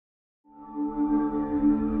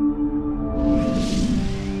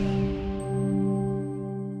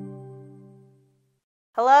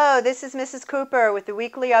this is Mrs. Cooper with the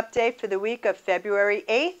weekly update for the week of February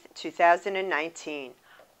 8th, 2019.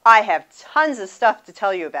 I have tons of stuff to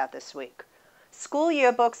tell you about this week. School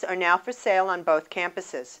yearbooks are now for sale on both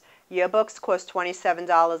campuses. Yearbooks cost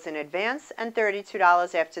 $27 in advance and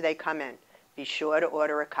 $32 after they come in. Be sure to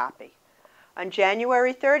order a copy. On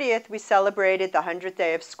January 30th, we celebrated the 100th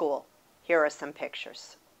day of school. Here are some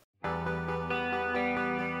pictures.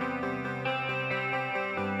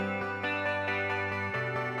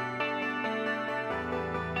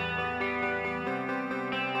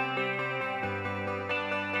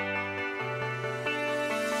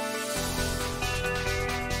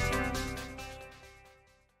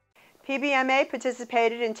 PBMA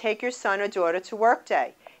participated in Take Your Son or Daughter to Work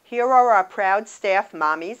Day. Here are our proud staff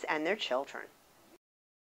mommies and their children.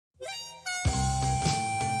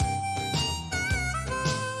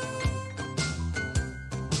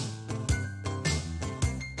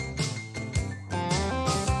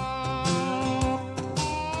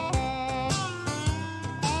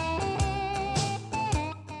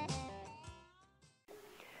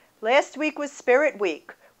 Last week was Spirit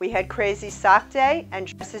Week. We had Crazy Sock Day and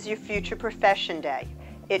Dress as Your Future Profession Day.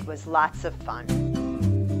 It was lots of fun.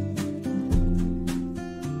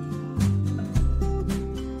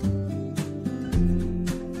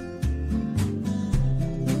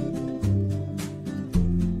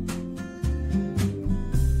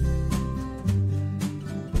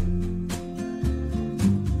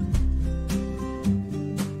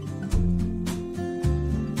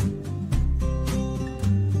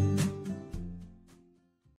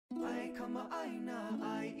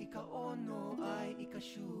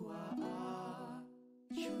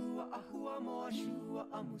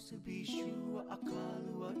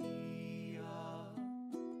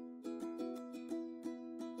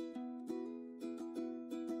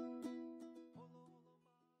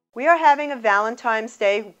 We are having a Valentine's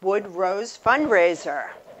Day Wood Rose fundraiser.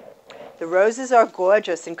 The roses are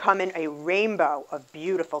gorgeous and come in a rainbow of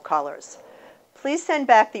beautiful colors. Please send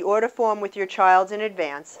back the order form with your child in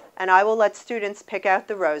advance, and I will let students pick out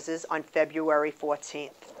the roses on February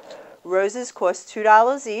 14th. Roses cost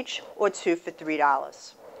 $2 each, or 2 for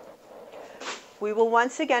 $3. We will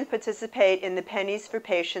once again participate in the Pennies for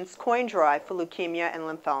Patients coin drive for leukemia and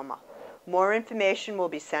lymphoma. More information will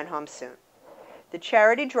be sent home soon. The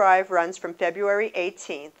charity drive runs from February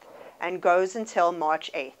 18th and goes until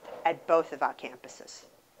March 8th at both of our campuses.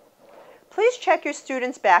 Please check your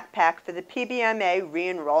student's backpack for the PBMA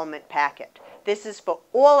re-enrollment packet. This is for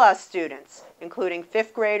all our students, including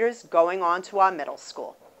 5th graders going on to our middle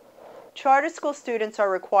school. Charter school students are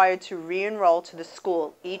required to re-enroll to the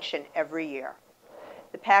school each and every year.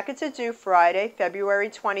 The packets are due Friday, February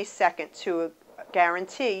 22nd to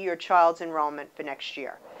guarantee your child's enrollment for next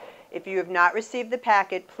year. If you have not received the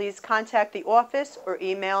packet, please contact the office or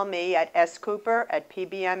email me at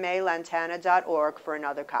scooper@pbmalantana.org for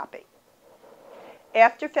another copy.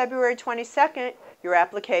 After February 22nd, your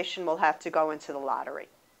application will have to go into the lottery.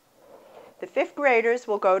 The 5th graders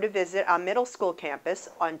will go to visit our middle school campus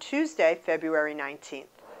on Tuesday, February 19th.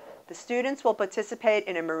 The students will participate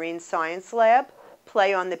in a marine science lab,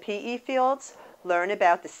 play on the PE fields, learn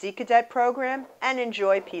about the Sea Cadet program, and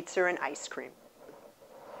enjoy pizza and ice cream.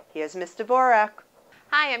 Here's Ms. Dvorak.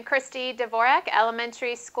 Hi, I'm Christy Dvorak,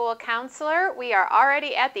 elementary school counselor. We are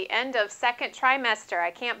already at the end of second trimester.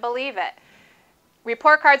 I can't believe it.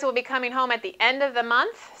 Report cards will be coming home at the end of the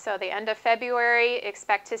month, so the end of February.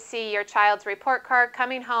 Expect to see your child's report card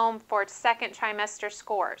coming home for second trimester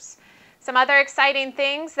scores. Some other exciting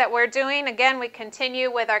things that we're doing. Again, we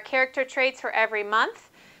continue with our character traits for every month.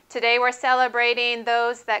 Today we're celebrating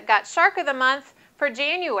those that got Shark of the Month for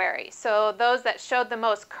January. So those that showed the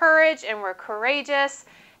most courage and were courageous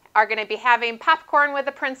are going to be having popcorn with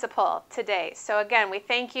the principal today. So again, we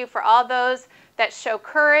thank you for all those that show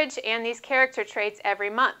courage and these character traits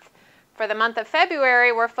every month. For the month of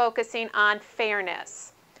February, we're focusing on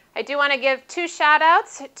fairness. I do want to give 2 shout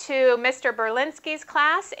outs to Mr. Berlinski's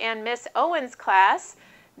class and Miss Owen's class.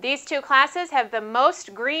 These 2 classes have the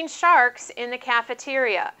most green sharks in the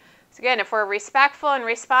cafeteria. So again, if we're respectful and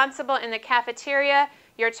responsible in the cafeteria,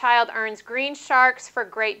 your child earns green sharks for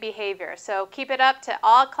great behavior. So keep it up to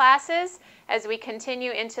all classes as we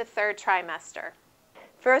continue into 3rd trimester.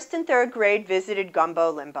 1st and 3rd grade visited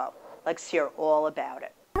Gumbo Limbo. Let's hear all about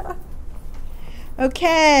it.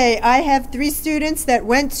 Okay, I have 3 students that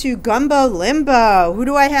went to Gumbo Limbo. Who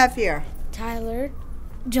do I have here? Tyler,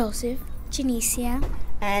 Joseph, Janicia.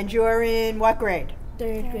 And you're in what grade?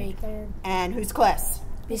 3rd grade. And whose class?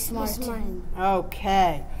 Miss Martin.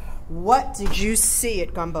 Okay. What did you see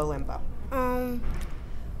at Gumbo Limbo?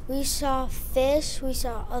 We saw fish, we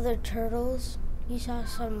saw other turtles, we saw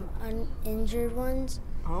some uninjured ones.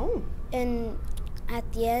 Oh. And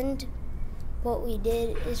at the end, what we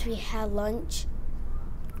did is we had lunch.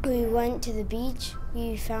 We went to the beach.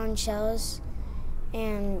 We found shells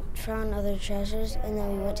and found other treasures, and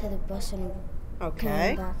then we went to the bus and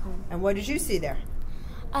came back home. And what did you see there?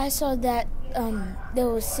 I saw that there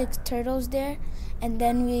was 6 turtles there, and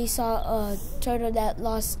then we saw a turtle that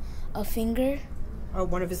lost a finger. Oh,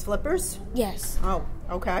 one of his flippers? Yes. Oh,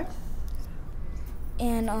 okay.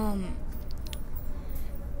 And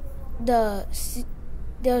there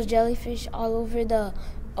was jellyfish all over the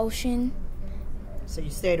ocean. So you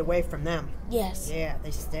stayed away from them? Yes. Yeah,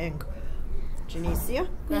 they sting. Janicia,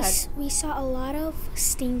 go ahead. We saw a lot of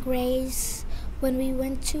stingrays. When we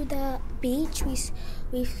went to the beach,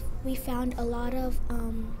 we found a lot of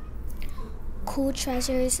cool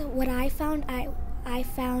treasures. What I found, I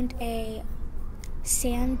found a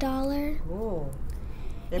sand dollar. Oh,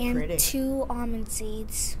 they're and pretty. 2 almond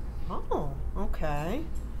seeds. Oh, okay.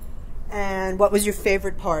 And what was your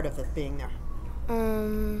favorite part of it being there?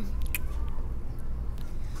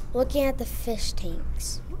 Looking at the fish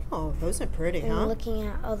tanks. Oh, those are pretty, And huh? looking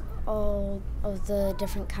at all of the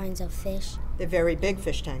different kinds of fish. They're very big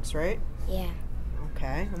fish tanks, right? Yeah.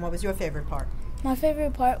 Okay. And what was your favorite part? My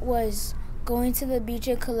favorite part was going to the beach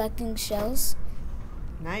and collecting shells.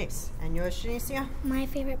 Nice. And yours, Janicia? My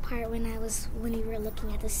favorite part when we were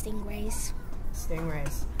looking at the stingrays.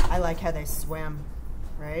 Stingrays. I like how they swim,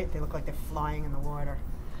 right? They look like they're flying in the water.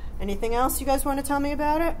 Anything else you guys want to tell me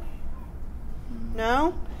about it?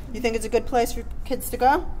 No? You think it's a good place for kids to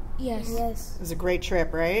go? Yes. It was a great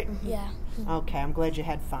trip, right? Yeah. Okay, I'm glad you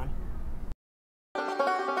had fun.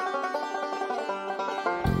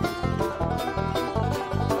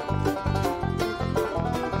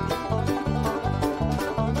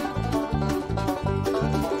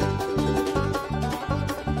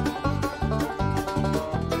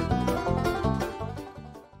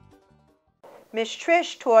 Miss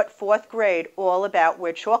Trish taught 4th grade all about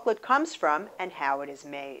where chocolate comes from and how it is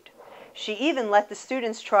made. She even let the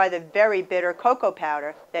students try the very bitter cocoa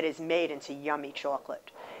powder that is made into yummy chocolate.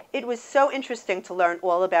 It was so interesting to learn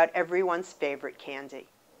all about everyone's favorite candy.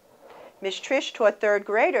 Miss Trish taught 3rd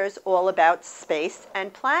graders all about space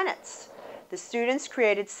and planets. The students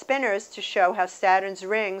created spinners to show how Saturn's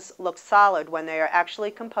rings look solid when they are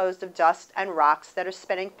actually composed of dust and rocks that are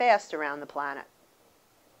spinning fast around the planet.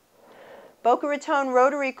 Boca Raton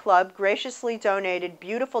Rotary Club graciously donated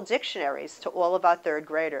beautiful dictionaries to all of our 3rd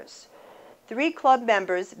graders. 3 club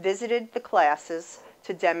members visited the classes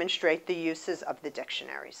to demonstrate the uses of the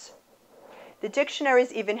dictionaries. The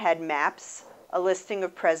dictionaries even had maps, a listing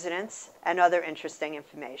of presidents, and other interesting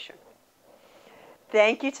information.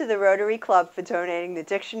 Thank you to the Rotary Club for donating the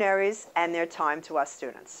dictionaries and their time to us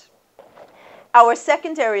students. Our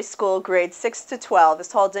secondary school, grades 6 to 12,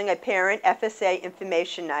 is holding a Parent FSA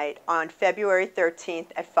Information Night on February 13th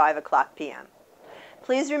at 5 p.m.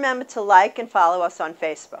 Please remember to like and follow us on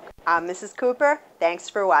Facebook. I'm Mrs. Cooper. Thanks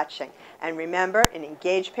for watching. And remember, an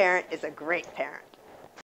engaged parent is a great parent.